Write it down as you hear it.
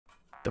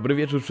Dobry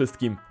wieczór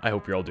wszystkim, I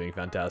hope you're all doing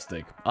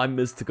fantastic. I'm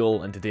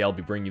Mysticle, and today I'll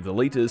be bringing you the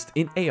latest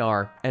in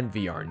AR and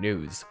VR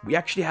news. We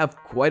actually have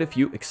quite a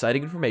few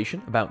exciting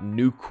information about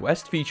new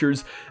Quest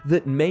features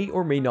that may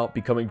or may not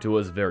be coming to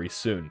us very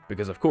soon,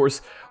 because of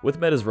course, with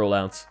Meta's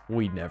rollouts,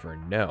 we never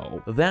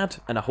know. That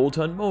and a whole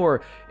ton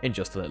more in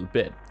just a little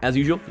bit. As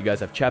usual, you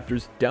guys have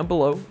chapters down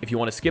below if you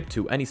want to skip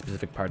to any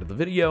specific part of the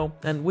video,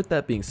 and with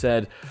that being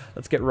said,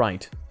 let's get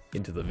right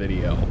into the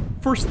video.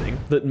 First thing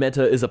that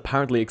Meta is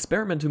apparently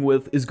experimenting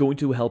with is going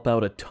to help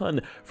out a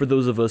ton for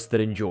those of us that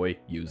enjoy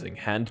using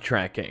hand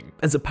tracking,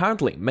 as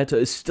apparently Meta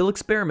is still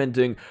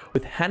experimenting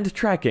with hand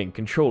tracking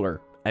controller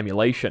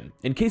emulation.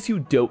 In case you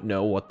don't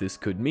know what this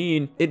could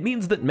mean, it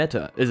means that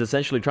Meta is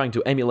essentially trying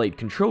to emulate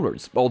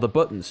controllers, all the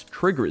buttons,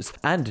 triggers,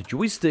 and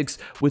joysticks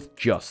with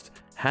just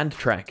hand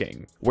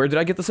tracking. Where did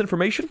I get this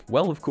information?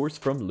 Well, of course,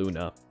 from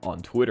Luna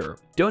on Twitter.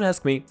 Don't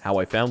ask me how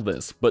I found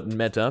this, but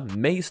Meta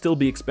may still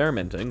be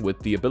experimenting with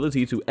the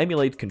ability to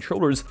emulate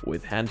controllers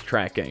with hand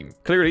tracking.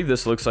 Clearly,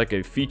 this looks like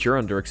a feature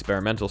under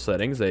experimental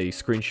settings, a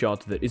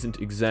screenshot that isn't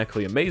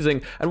exactly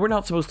amazing, and we're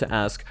not supposed to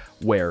ask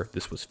where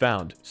this was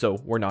found,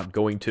 so we're not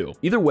going to.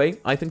 Either way,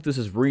 I think this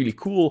is really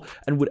cool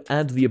and would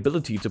add the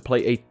ability to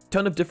play a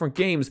ton of different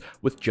games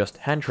with just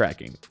hand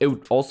tracking. It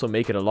would also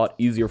make it a lot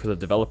easier for the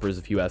developers,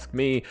 if you ask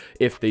me.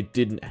 If they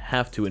didn't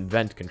have to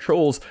invent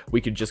controls,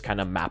 we could just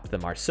kind of map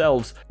them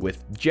ourselves with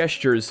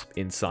gestures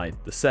inside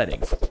the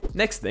settings.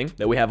 Next thing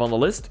that we have on the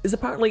list is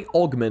apparently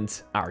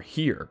Augments are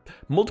here.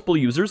 Multiple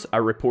users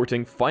are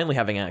reporting finally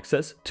having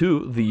access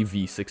to the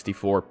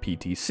V64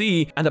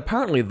 PTC, and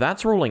apparently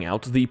that's rolling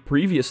out the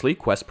previously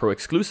Quest Pro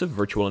exclusive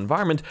virtual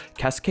environment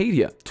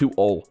Cascadia to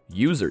all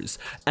users,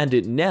 and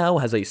it now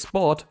has a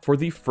spot for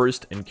the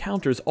first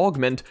encounters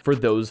augment for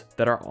those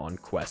that are on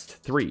Quest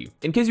 3.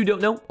 In case you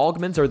don't know,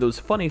 augments are those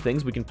funny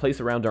things we can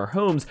place around our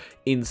homes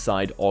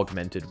inside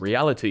augmented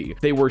reality.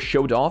 They were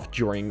showed off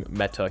during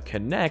Meta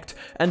Connect,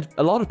 and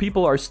a lot of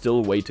people are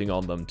still waiting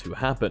on them to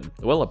happen.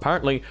 Well,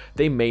 apparently,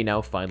 they may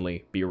now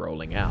finally be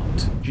rolling out.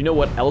 Do you know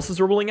what else is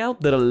rolling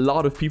out that a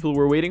lot of people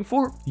were waiting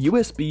for?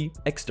 USB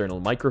external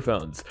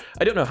microphones.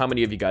 I don't know how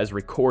many of you guys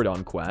record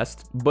on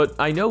Quest, but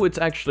I know it's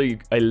actually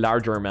a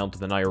larger amount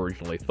than I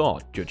originally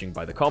thought, judging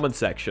by the comment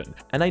section.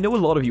 And I know a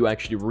lot of you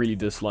actually really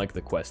dislike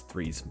the Quest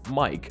 3's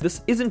mic.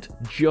 This isn't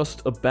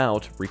just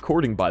about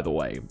recording, by the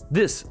way.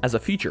 This, as a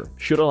feature,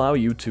 should allow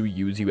you to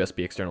use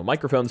USB external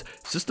microphones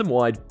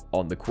system-wide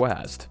on the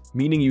Quest,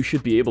 meaning you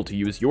should be able to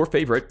use your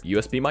favorite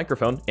USB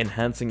microphone,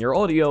 enhancing your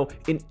audio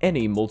in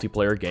any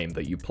multiplayer game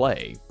that you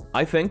play.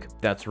 I think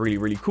that's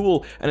really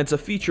cool, and it's a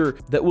feature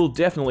that will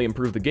definitely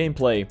improve the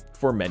gameplay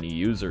for many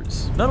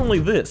users. Not only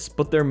this,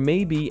 but there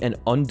may be an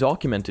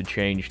undocumented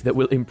change that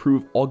will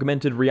improve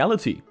augmented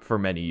reality for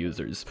many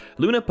users.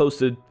 Luna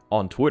posted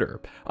on Twitter,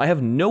 I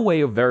have no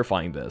way of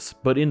verifying this,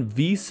 but in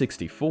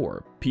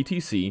V64,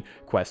 PTC,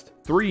 Quest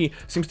 3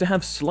 seems to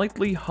have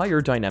slightly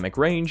higher dynamic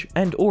range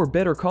and or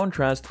better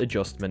contrast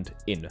adjustment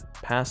in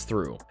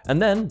passthrough.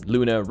 And then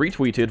Luna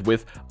retweeted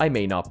with, I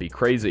may not be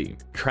crazy.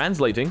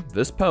 Translating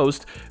this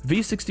post,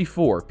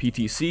 V64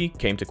 PTC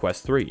came to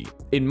Quest 3.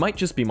 It might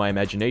just be my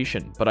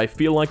imagination, but I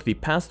feel like the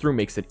passthrough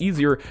makes it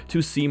easier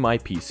to see my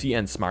PC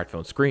and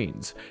smartphone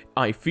screens.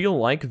 I feel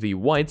like the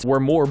whites were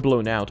more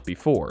blown out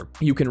before.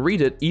 You can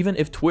read it even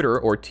if Twitter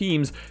or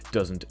Teams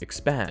doesn't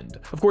expand.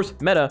 Of course,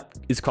 Meta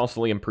is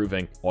constantly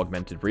improving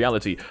augmented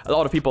reality. A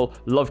lot of people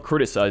love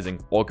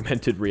criticizing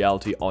augmented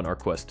reality on our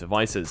Quest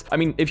devices. I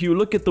mean, if you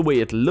look at the way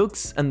it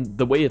looks and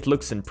the way it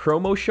looks in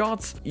promo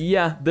shots,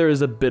 yeah, there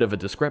is a bit of a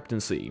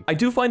discrepancy. I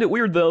do find it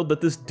weird though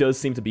that this does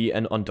seem to be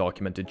an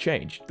undocumented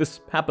change.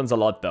 This happens a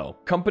lot though.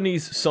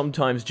 Companies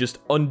sometimes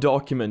just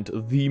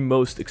undocument the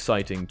most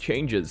exciting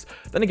changes.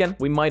 Then again,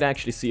 we might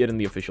actually see it in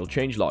the official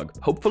changelog.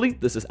 Hopefully,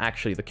 this is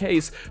actually the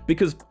case,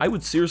 because I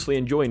would seriously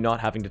enjoy not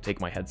having to take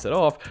my headset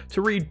off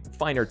to read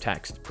finer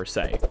text per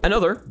se.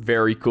 Another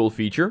very cool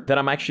feature that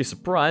I'm actually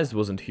surprised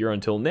wasn't here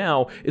until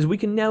now is we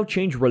can now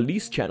change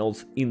release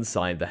channels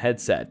inside the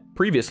headset.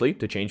 Previously,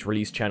 to change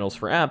release channels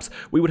for apps,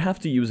 we would have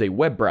to use a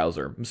web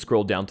browser,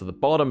 scroll down to the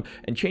bottom,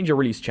 and change a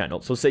release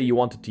channel. So say you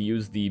wanted to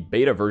use the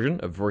beta version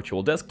of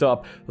Virtual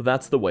Desktop,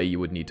 that's the way you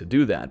would need to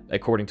do that.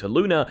 According to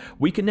Luna,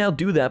 we can now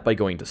do that by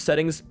going to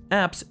Settings,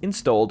 Apps,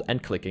 Installed,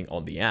 and clicking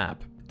on the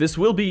app. This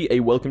will be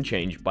a welcome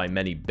change by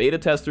many beta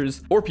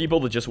testers or people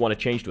that just want to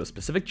change to a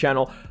specific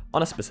channel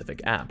on a specific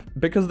app,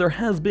 because there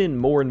has been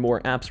more and more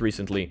apps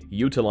recently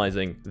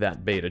utilizing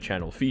that beta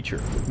channel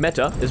feature.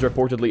 Meta is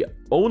reportedly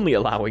only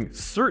allowing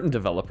certain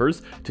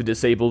developers to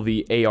disable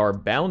the AR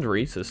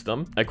boundary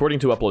system. According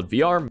to Upload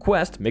VR,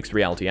 Quest mixed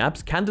reality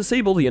apps can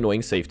disable the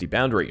annoying safety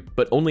boundary,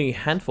 but only a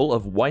handful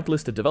of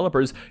whitelisted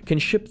developers can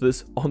ship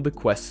this on the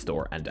Quest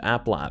Store and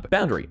App Lab.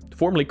 Boundary,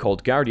 formerly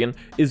called Guardian,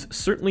 is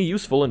certainly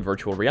useful in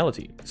virtual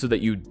reality. so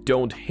that you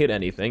don't hit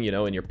anything, you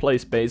know, in your play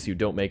space, you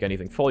don't make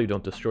anything fall, you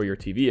don't destroy your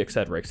TV,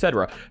 etc,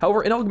 etc.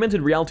 However, in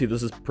augmented reality,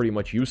 this is pretty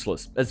much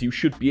useless, as you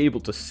should be able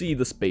to see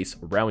the space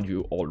around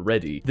you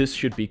already. This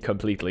should be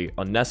completely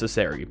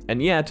unnecessary,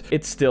 and yet,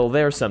 it's still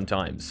there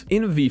sometimes.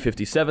 In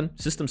V57,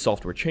 System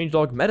Software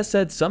Changelog, Meta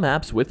said some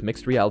apps with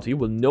mixed reality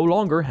will no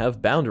longer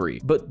have boundary,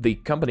 but the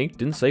company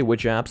didn't say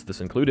which apps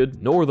this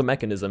included, nor the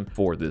mechanism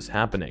for this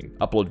happening.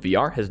 Upload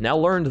VR has now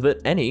learned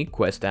that any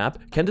Quest app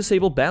can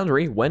disable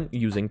boundary when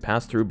using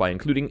passthrough by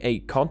including a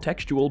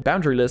contextual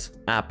boundaryless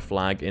app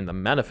flag in the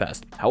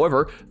manifest.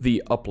 However,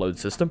 the upload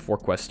system for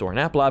Quest Store and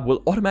App Lab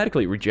will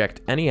automatically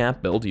reject any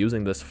app build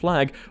using this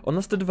flag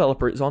unless the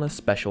developer is on a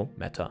special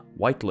Meta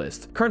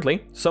whitelist.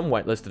 Currently, some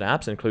whitelisted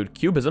apps include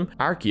Cubism,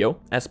 Archeo,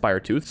 Aspire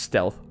Tooth,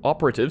 Stealth,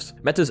 Operatives,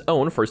 Meta's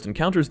own First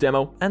Encounters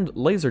demo, and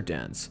Laser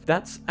Dance.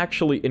 That's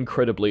actually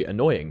incredibly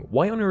annoying.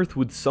 Why on earth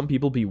would some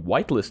people be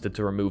whitelisted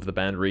to remove the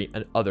boundary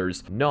and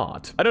others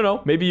not? I don't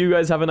know, maybe you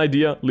guys have an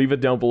idea, leave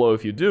it down below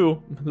if you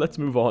do. Let's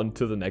move on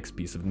to the next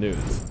piece of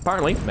news.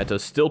 Apparently, Meta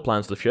still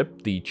plans to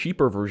ship the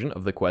cheaper version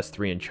of the Quest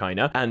 3 in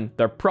China, and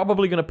they're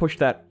probably going to push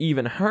that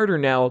even harder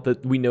now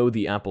that we know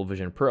the Apple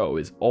Vision Pro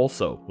is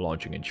also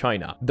launching in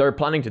China. They're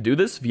planning to do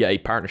this via a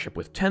partnership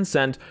with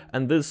Tencent,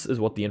 and this is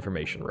what the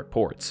information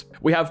reports.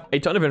 We have a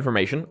ton of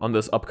information on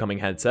this upcoming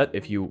headset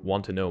if you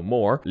want to know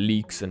more.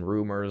 Leaks and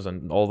rumors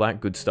and all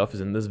that good stuff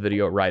is in this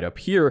video right up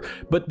here,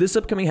 but this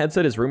upcoming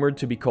headset is rumored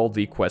to be called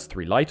the Quest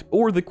 3 Lite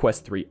or the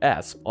Quest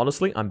 3S.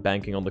 Honestly, I'm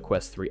banking on the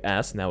Quest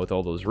 3S now with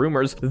all those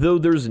rumors, though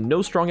there's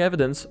no strong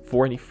evidence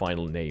for any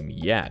final name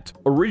yet.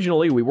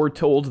 Originally, we were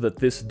told that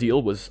this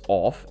deal was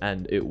off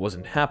and it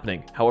wasn't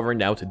happening. However,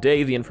 now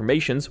today, the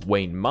information's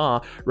Wayne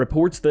Ma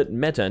reports that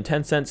Meta and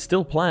Tencent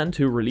still plan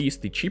to release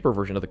the cheaper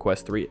version of the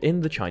Quest 3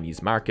 in the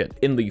Chinese market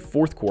in the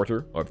fourth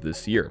quarter of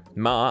this year.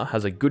 Ma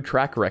has a good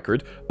track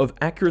record of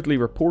accurately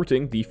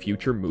reporting the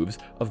future moves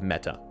of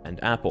Meta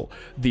and Apple.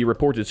 The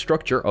reported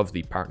structure of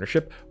the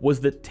partnership was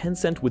that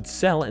Tencent would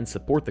sell and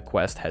support the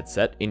Quest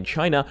headset in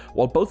China,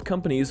 while both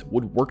companies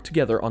would work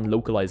together on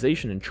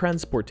localization and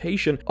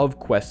transportation of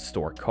Quest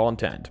Store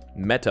content.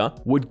 Meta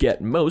would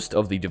get most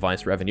of the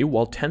device revenue,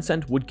 while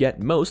Tencent would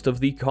get most of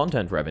the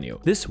content revenue.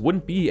 This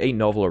wouldn't be a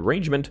novel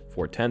arrangement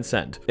for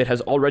Tencent. It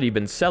has already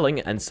been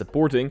selling and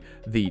supporting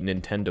the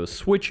Nintendo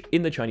Switch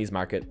in the Chinese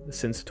market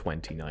since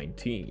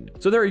 2019.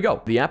 So there you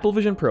go. The Apple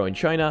Vision Pro in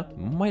China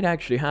might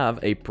actually have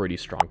a pretty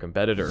strong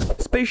competitor.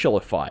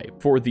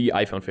 Spatialify for the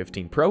iPhone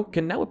 15 Pro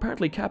can now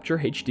apparently capture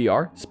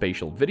HDR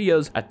spatial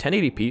videos at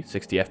 1080p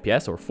 60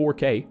 FPS or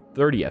 4K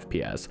 30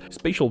 FPS.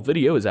 Spatial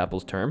video is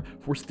Apple's term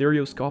for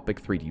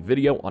stereoscopic 3D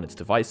video on its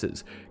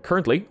devices.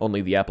 Currently,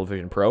 only the Apple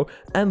Vision Pro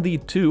and the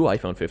two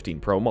iPhone 15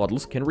 Pro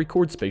models can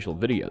record spatial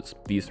videos.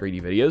 These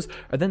 3D videos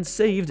are then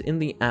saved in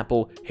the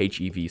Apple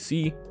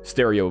HEVC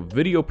stereo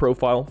video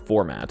profile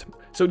format.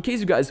 So in case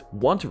you guys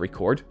want to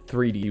record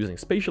 3D using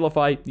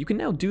Spatialify, you can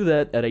now do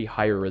that at a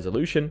higher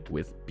resolution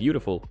with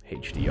beautiful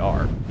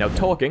HDR. Now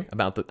talking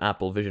about the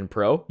Apple Vision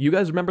Pro, you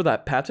guys remember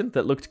that patent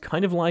that looked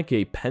kind of like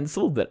a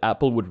pencil that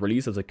Apple would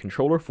release as a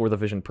controller for the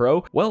Vision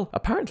Pro? Well,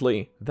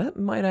 apparently that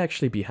might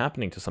actually be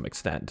happening to some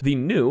extent. The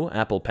new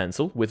Apple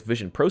Pencil with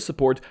Vision Pro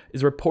support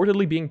is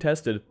reportedly being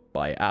tested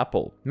by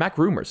Apple. Mac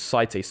Rumors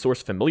cites a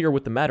source familiar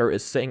with the matter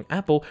as saying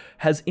Apple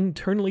has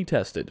internally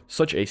tested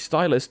such a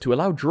stylus to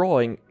allow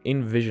drawing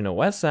in Vision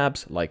OS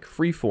apps like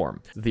Freeform.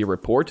 The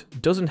report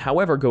doesn't,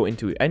 however, go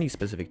into any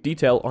specific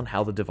detail on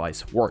how the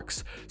device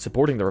works.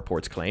 Supporting the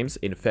report's claims,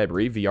 in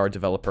February, VR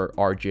developer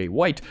RJ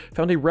White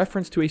found a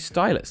reference to a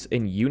stylus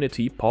in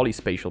Unity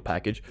Polyspatial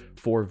package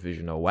for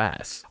Vision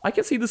OS. I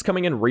can see this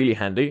coming in really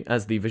handy,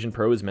 as the Vision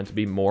Pro is meant to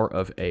be more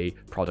of a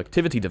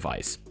productivity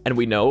device. And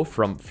we know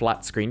from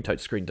flat screen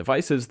touchscreen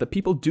devices that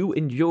people do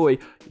enjoy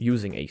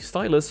using a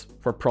stylus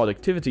for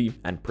productivity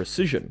and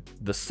precision.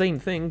 The same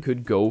thing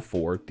could go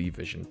for the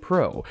Vision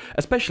Pro,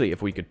 especially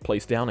if we could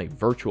place down a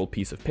virtual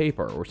piece of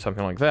paper or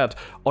something like that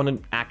on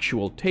an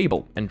actual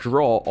table and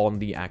draw on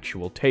the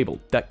actual table.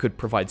 That could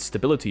provide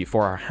stability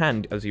for our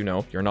hand. As you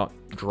know, you're not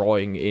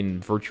drawing in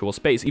virtual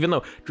space. Even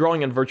though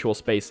drawing in virtual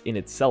space in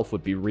itself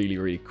would be really,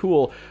 really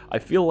cool, I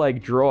feel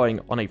like drawing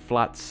on a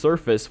flat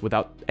surface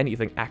without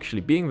anything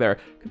actually being there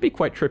could be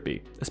quite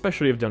trippy,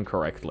 especially if done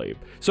correctly.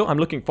 So I'm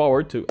looking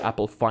forward to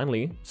Apple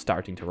finally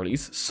starting to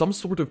release some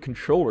sort of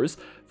controllers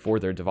for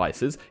their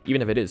devices,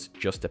 even if it is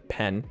just a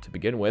pen to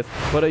begin with.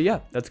 But yeah,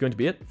 that's going to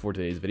be it for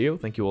today's video.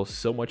 Thank you all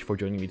so much for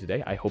joining me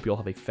today. I hope you all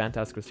have a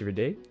fantastic rest of your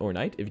day or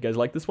night. If you guys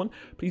like this one,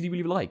 please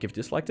leave a like. If you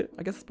disliked it,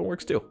 I guess this one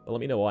works too, but let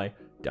me know why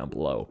down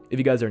below. If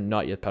you guys are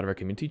not yet part of our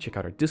community, check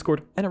out our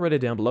Discord and our Reddit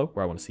down below,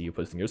 where I want to see you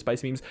posting your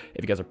spicy memes.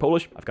 If you guys are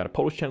Polish, I've got a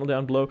Polish channel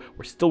down below.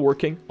 We're still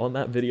working on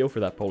that video for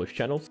that Polish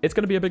channel. It's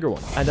going to be a bigger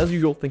one. And as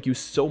usual, thank you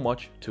so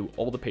much to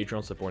all the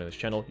Patreons supporting this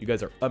channel. You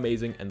guys are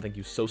amazing, and thank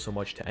you so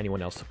much to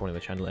anyone else supporting the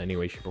channel in any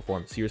way, shape, or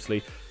form.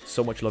 Seriously,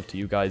 so much love to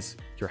you guys.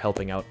 You're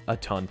helping out a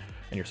ton,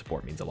 and your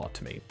support means a lot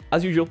to me.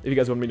 As usual, if you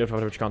guys want me to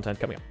notify of content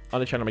coming up on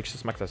the channel, make sure to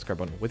smack that subscribe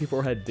button with your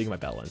forehead, ding my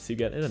bell, and see you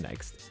again in the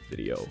next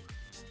video.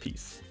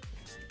 Peace.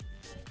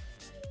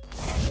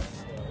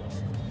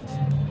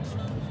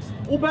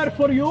 Uber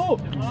for you! Oh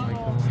my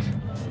god.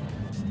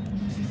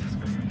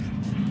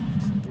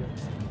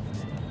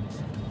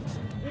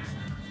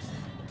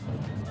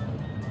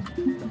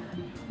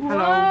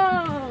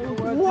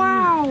 Hello.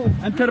 Wow!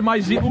 Enter my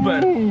Z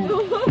Uber.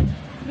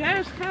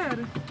 Yeah,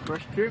 scared.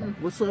 Fresh trim.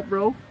 What's up,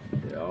 bro?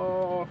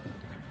 Yo.